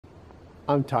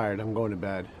I'm tired. I'm going to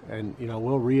bed, and you know,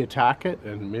 we'll reattack it,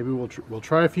 and maybe we'll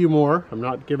try a few more. I'm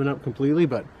not giving up completely,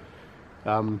 but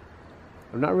I'm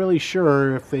not really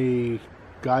sure if the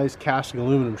guys casting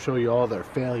aluminum show you all their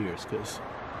failures, because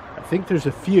I think there's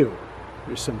a few.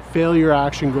 There's some failure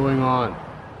action going on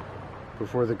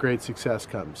before the great success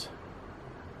comes.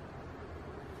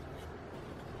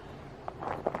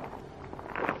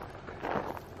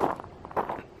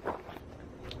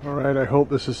 All right, I hope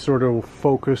this is sort of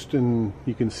focused and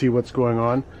you can see what's going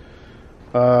on.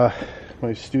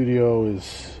 My studio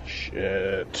is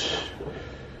shit.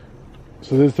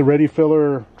 So this is the ready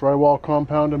filler drywall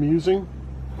compound I'm using.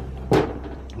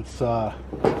 It's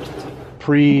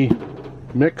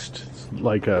pre-mixed. It's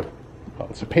like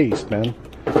it's a paste, man.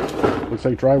 Looks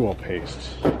like drywall paste.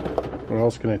 What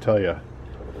else can I tell you?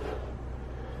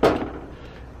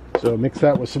 So mix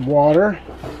that with some water.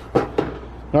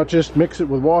 Not just mix it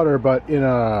with water, but in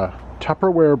a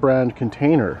Tupperware brand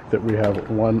container that we have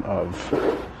one of.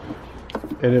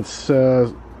 And it's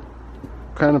kind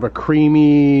of a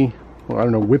creamy, well, I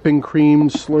don't know, whipping cream,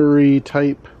 slurry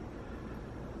type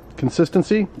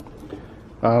consistency.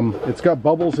 It's got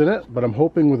bubbles in it, but I'm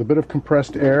hoping with a bit of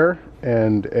compressed air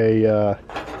and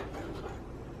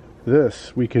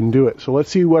this, we can do it. So let's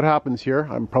see what happens here.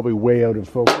 I'm probably way out of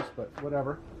focus, but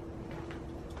whatever.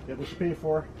 Get what you pay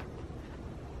for.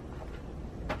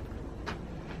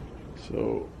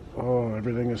 So, oh,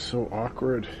 everything is so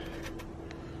awkward.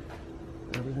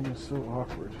 Everything is so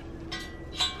awkward.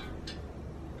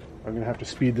 I'm gonna have to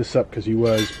speed this up because you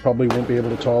guys probably won't be able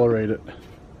to tolerate it.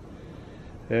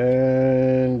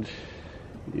 And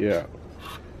yeah,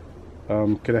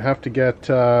 I'm gonna have to get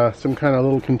some kind of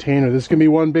little container. This is gonna be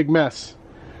one big mess.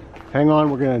 Hang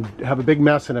on, we're gonna have a big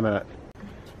mess in a minute.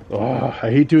 Oh, I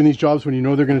hate doing these jobs when you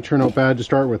know they're gonna turn out bad to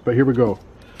start with, but here we go.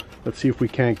 Let's see if we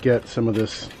can't get some of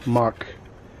this muck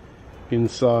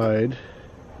inside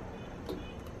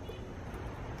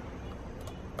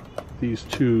these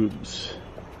tubes.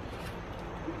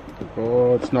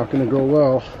 Oh, it's not going to go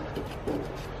well.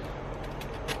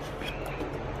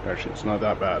 Actually, it's not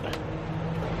that bad.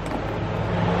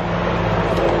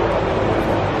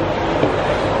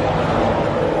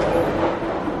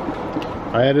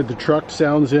 I added the truck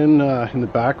sounds in the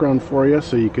background for you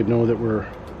so you could know that we're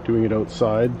doing it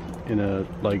outside in a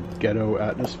like ghetto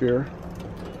atmosphere.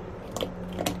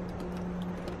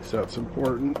 So that's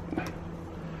important.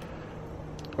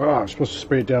 Oh, I'm supposed to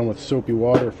spray it down with soapy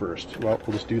water first. Well,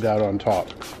 we'll just do that on top.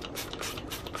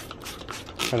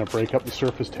 Kind of break up the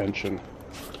surface tension.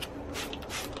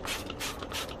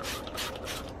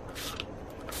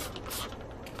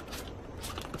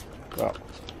 Well,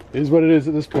 it is what it is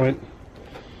at this point.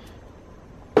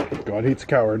 God hates a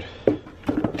coward.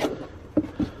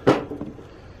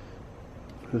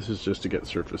 This is just to get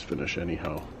surface finish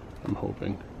anyhow, I'm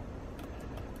hoping.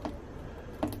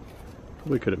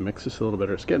 Probably could have mixed this a little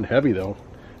better. It's getting heavy though.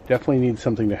 Definitely needs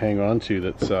something to hang on to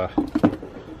that's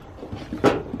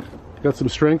got some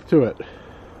strength to it.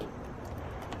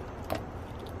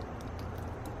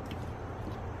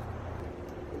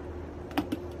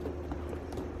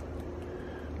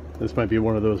 This might be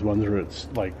one of those ones where it's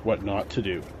like what not to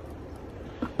do.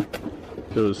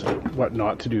 Those what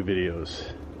not to do videos.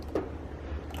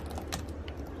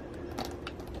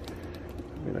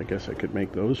 I mean, I guess I could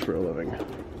make those for a living.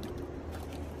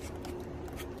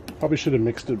 Probably should have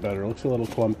mixed it better. It looks a little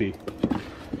clumpy.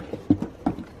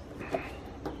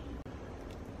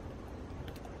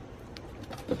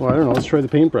 Well, I don't know. Let's try the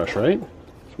paintbrush, right?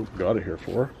 That's what we got it here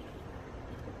for.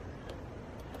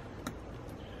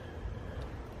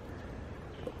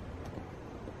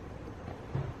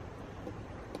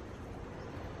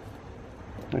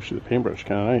 Actually, the paintbrush is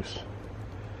kind of nice.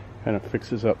 Kind of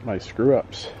fixes up my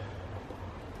screw-ups.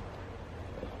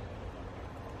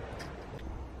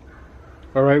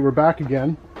 All right, we're back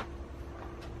again,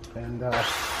 and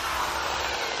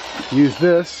use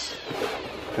this.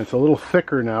 It's a little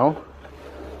thicker now,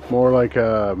 more like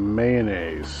a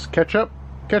mayonnaise. Ketchup?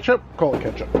 Ketchup? Call it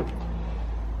ketchup.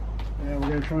 And we're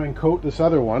going to try and coat this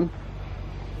other one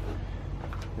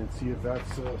and see if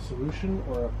that's a solution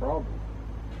or a problem.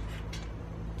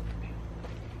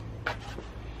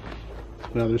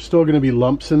 Now there's still going to be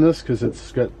lumps in this because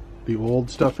it's got the old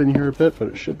stuff in here a bit, but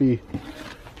it should be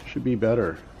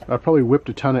better. I probably whipped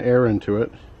a ton of air into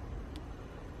it,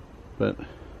 but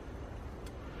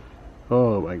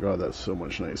oh my god, that's so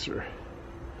much nicer.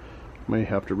 May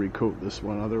have to recoat this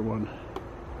other one.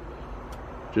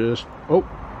 Just, oh,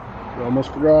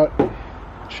 almost forgot.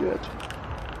 Shit.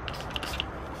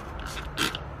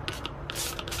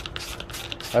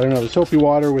 I don't know, the soapy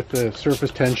water with the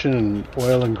surface tension and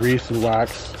oil and grease and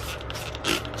wax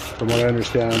from what I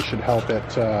understand, should help it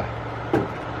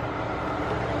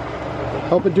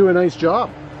do a nice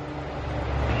job.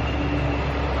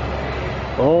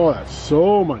 Oh, that's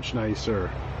so much nicer.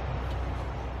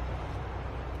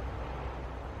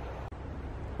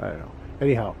 I don't know.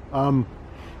 Anyhow,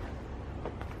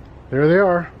 there they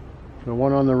are. The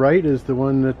one on the right is the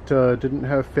one that didn't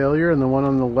have failure, and the one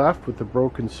on the left with the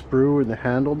broken sprue and the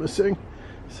handle missing,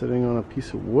 sitting on a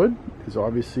piece of wood, is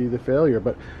obviously the failure.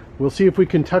 But we'll see if we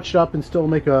can touch it up and still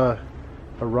make a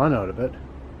run out of it.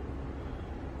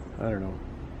 I don't know.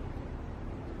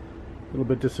 A little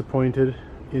bit disappointed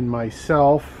in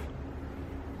myself.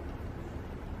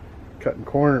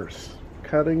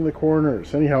 Cutting the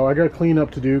corners. Anyhow, I got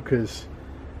cleanup to do because,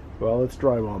 well, it's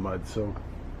drywall mud, so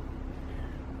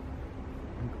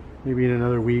maybe in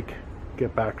another week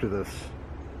get back to this,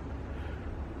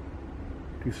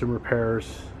 do some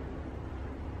repairs,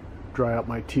 dry up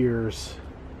my tears.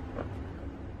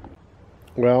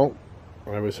 Well,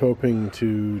 I was hoping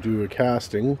to do a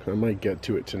casting. I might get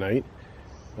to it tonight,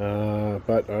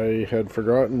 but I had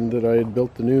forgotten that I had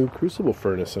built the new crucible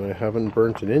furnace and I haven't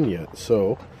burnt it in yet.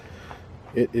 So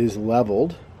it is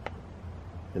leveled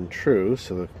and true,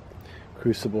 so the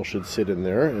crucible should sit in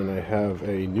there, and I have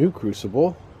a new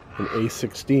crucible, an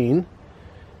A16,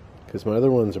 because my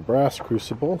other one's a brass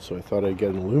crucible, so I thought I'd get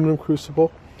an aluminum crucible.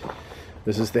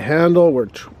 This is the handle.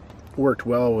 Worked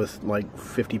well with like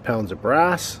 50 pounds of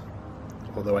brass,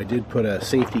 although I did put a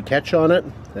safety catch on it,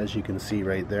 as you can see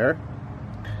right there.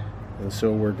 And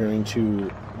so we're going to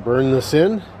burn this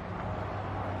in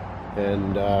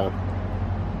and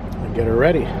get her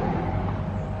ready.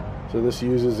 So this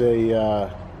uses a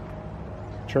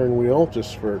turn wheel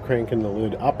just for cranking the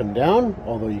lid up and down,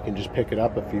 although you can just pick it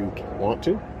up if you want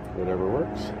to, whatever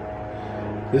works.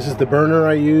 This is the burner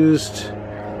I used,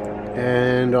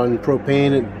 and on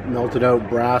propane it melted out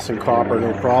brass and copper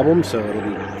no problem, so it'll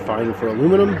be fine for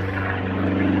aluminum.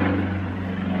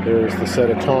 There's the set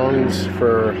of tongs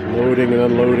for loading and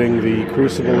unloading the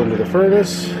crucible into the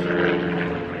furnace,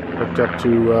 hooked up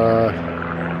to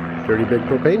a pretty big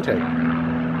propane tank.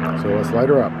 So let's light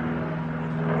her up.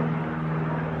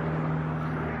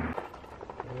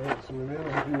 Alright, so we're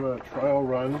going to do a trial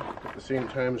run at the same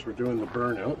time as we're doing the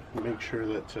burnout and make sure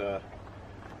that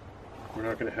we're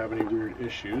not going to have any weird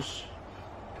issues.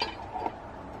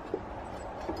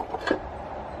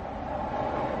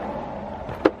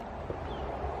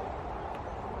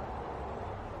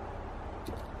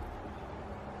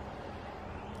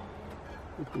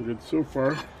 Looking good so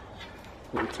far. A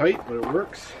little tight, but it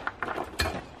works.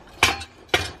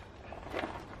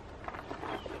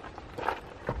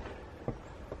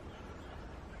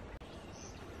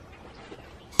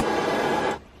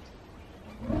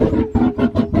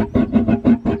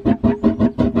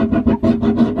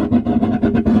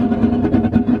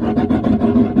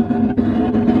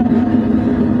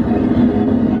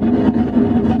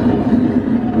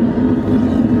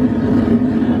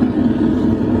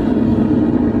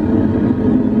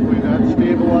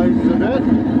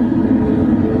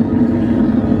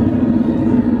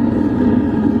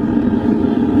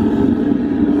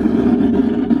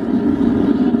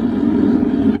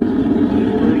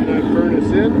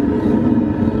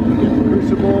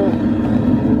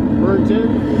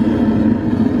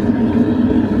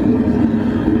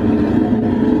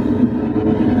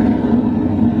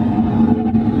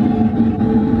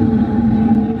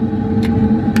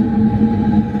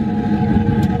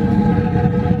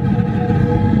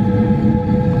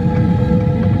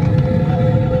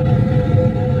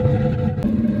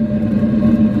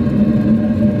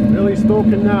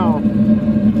 Now.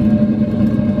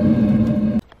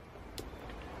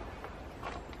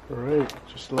 Alright,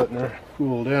 just letting her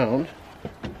cool down.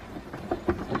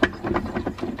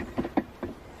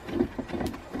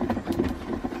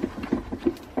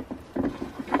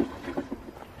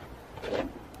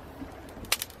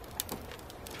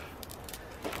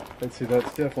 I'd say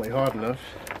that's definitely hot enough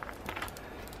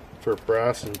for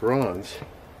brass and bronze.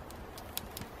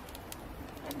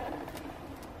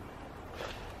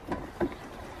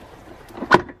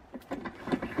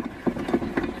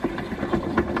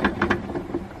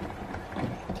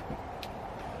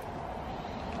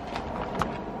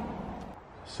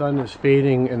 Sun is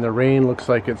fading and the rain looks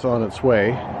like it's on its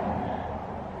way.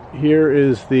 Here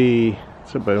is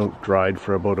it's about dried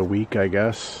for about a week, I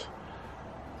guess.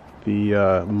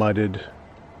 The mudded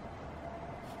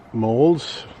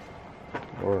molds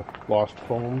or lost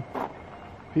foam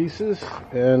pieces.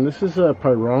 And this is a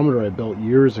pyrometer I built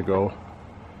years ago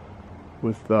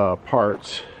with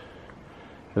parts.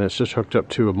 And it's just hooked up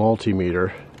to a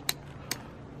multimeter.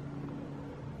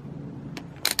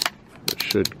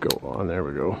 Should go on. There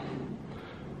we go.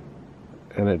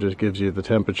 just gives you the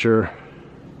temperature.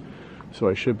 So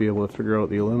I should be able to figure out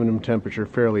the aluminum temperature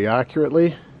fairly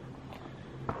accurately.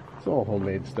 It's all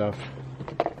homemade stuff.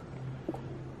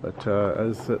 But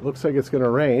as it looks like it's going to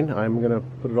rain, I'm going to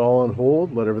put it all on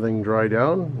hold, let everything dry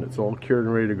down. It's all cured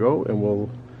and ready to go, and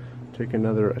we'll take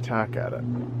another attack at it.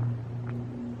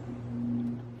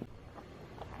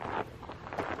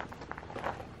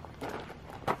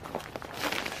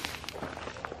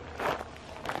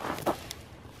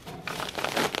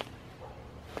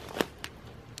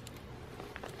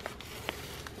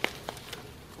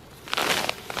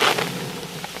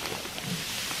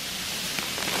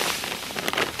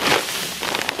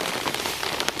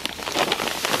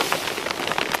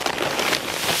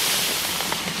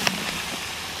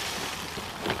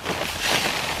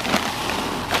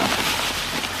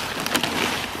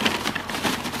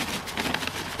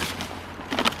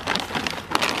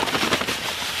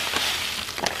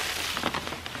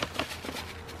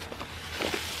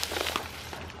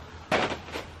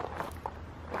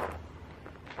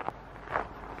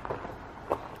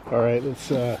 Alright, let's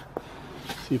see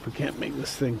if we can't make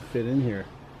this thing fit in here.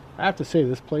 I have to say,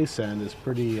 this place sand is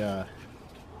pretty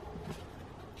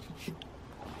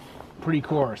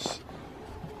coarse.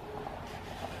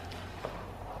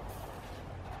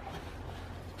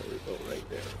 There we go, right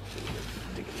there.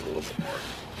 Dig it a little bit more.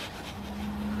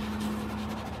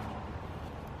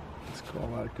 Let's call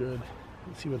that good.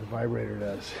 Let's see what the vibrator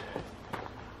does.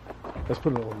 Let's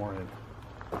put a little more in.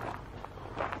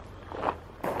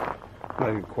 Not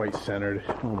even quite centered.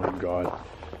 Oh my god.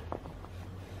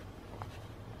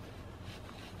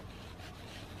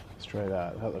 Let's try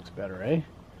that. That looks better, eh?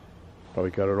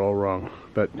 Probably got it all wrong,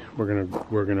 but we're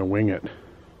gonna wing it.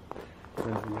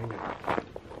 We're gonna wing it.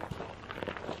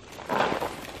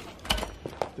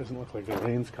 Doesn't look like the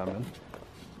rain's coming.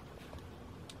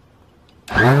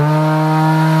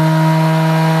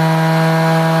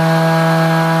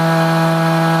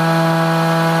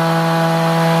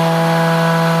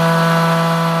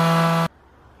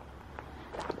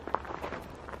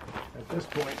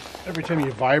 Every time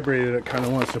you vibrate it, it kind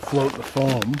of wants to float the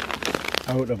foam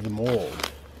out of the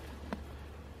mold.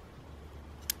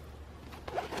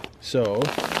 So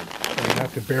I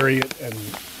have to bury it and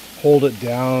hold it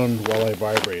down while I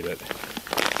vibrate it.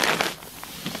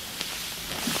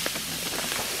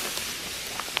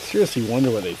 Seriously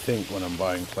wonder what they think when I'm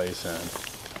buying play sand.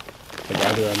 Like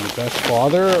either I'm the best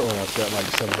father or I've got like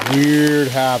some weird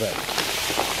habit.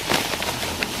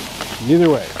 Either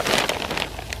way,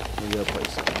 we gotta play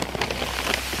sand.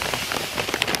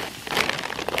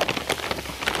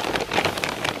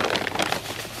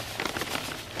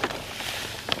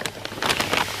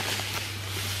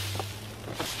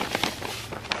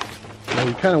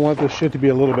 You kind of want this shit to be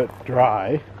a little bit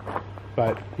dry,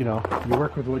 but you know, you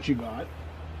work with what you got.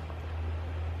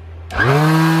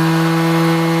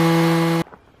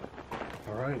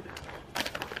 Alright.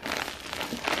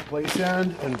 Play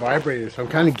sand and vibrators. So I'm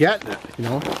kind of getting it, you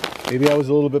know. Maybe I was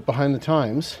a little bit behind the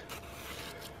times,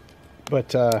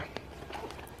 but I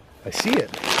see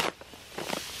it.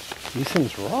 These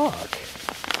things rock.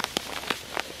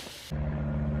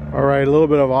 Alright, a little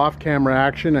bit of off-camera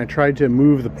action. I tried to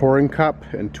move the pouring cup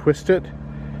and twist it,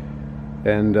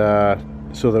 and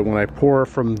so that when I pour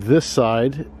from this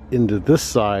side into this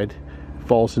side, it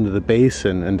falls into the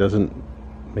basin and doesn't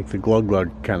make the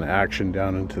glug-glug kind of action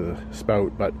down into the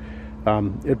spout. But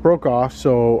it broke off,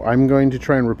 so I'm going to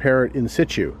try and repair it in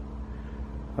situ.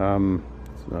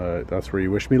 That's where you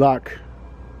wish me luck.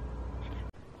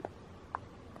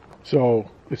 So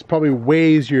it's probably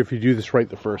way easier if you do this right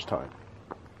the first time.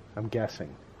 I'm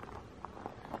guessing.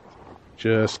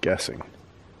 Just guessing.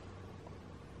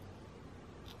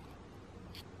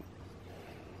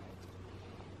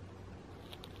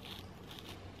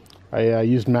 I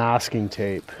used masking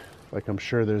tape. Like, I'm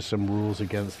sure there's some rules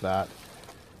against that.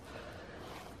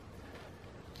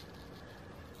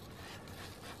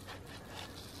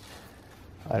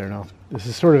 I don't know. This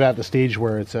is sort of at the stage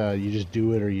where it's you just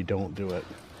do it or you don't do it.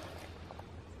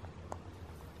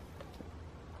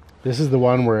 This is the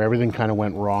one where everything kind of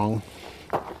went wrong,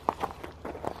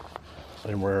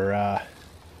 and we're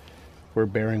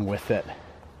bearing with it.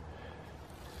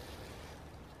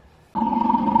 All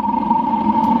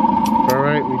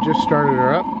right, we just started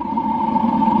her up,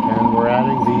 and we're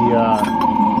adding the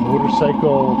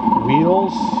motorcycle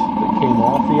wheels that came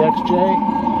off the XJ.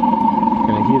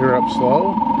 Gonna heat her up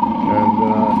slow and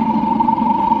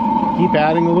keep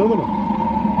adding aluminum.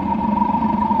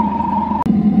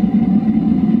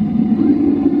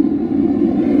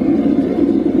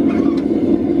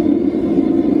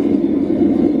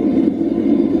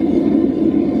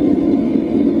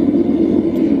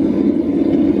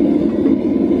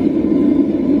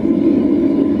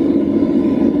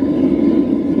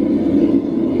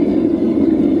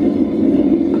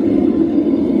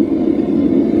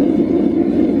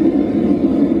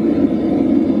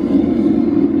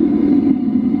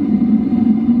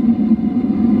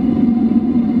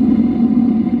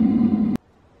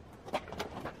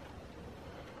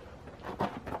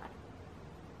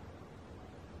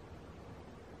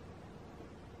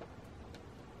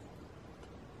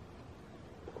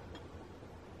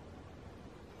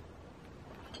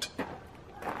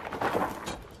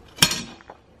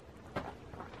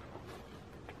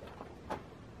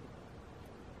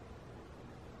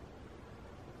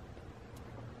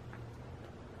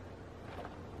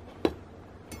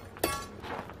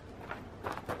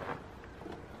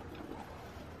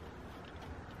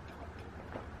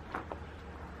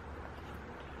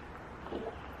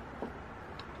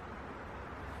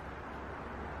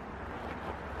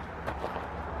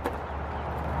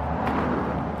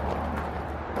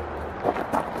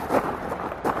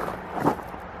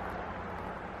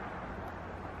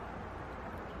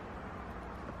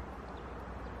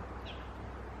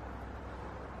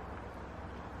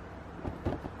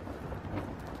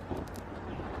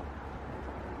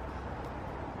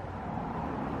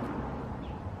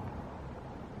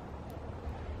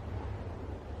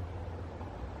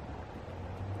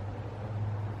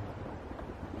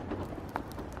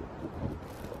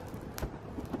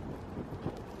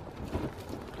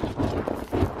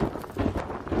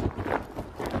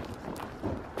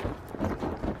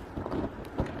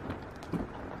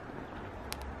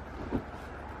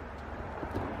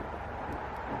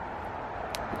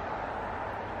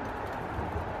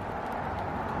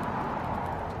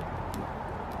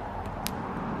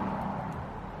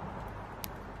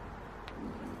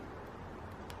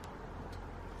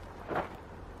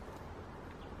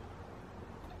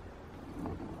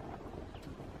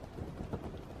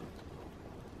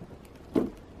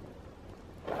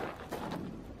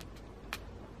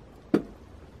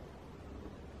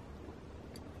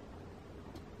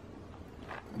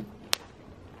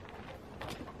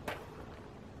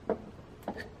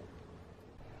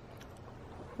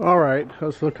 Alright,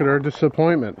 let's look at our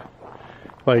disappointment.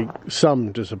 Like,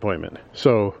 some disappointment.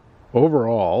 So,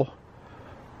 overall,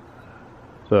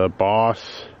 the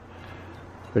boss,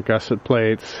 the gusset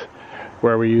plates,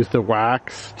 where we use the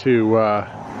wax to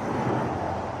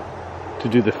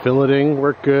do the filleting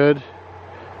work good.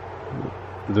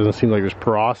 It doesn't seem like there's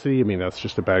porosity. I mean, that's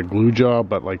just a bad glue job,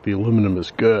 but like the aluminum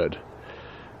is good.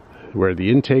 Where the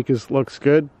intake looks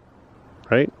good,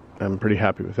 right? I'm pretty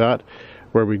happy with that.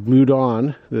 Where we glued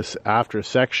on this after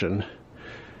section,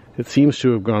 it seems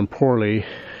to have gone poorly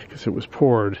because it was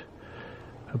poured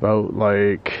about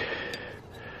like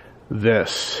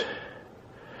this.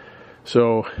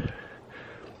 So,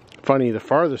 funny, the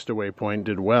farthest away point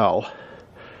did well.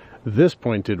 This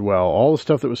point did well. All the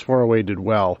stuff that was far away did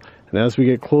well. And as we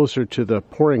get closer to the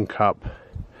pouring cup,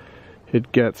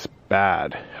 it gets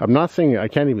bad. I'm not saying I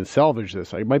can't even salvage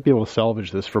this. I might be able to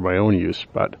salvage this for my own use,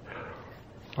 but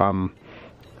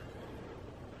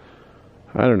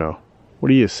I don't know. What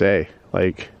do you say?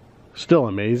 Like, still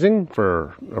amazing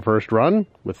for a first run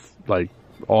with like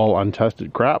all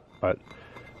untested crap, but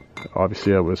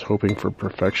obviously I was hoping for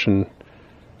perfection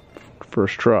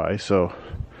first try, so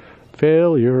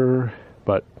failure,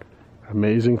 but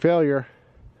amazing failure.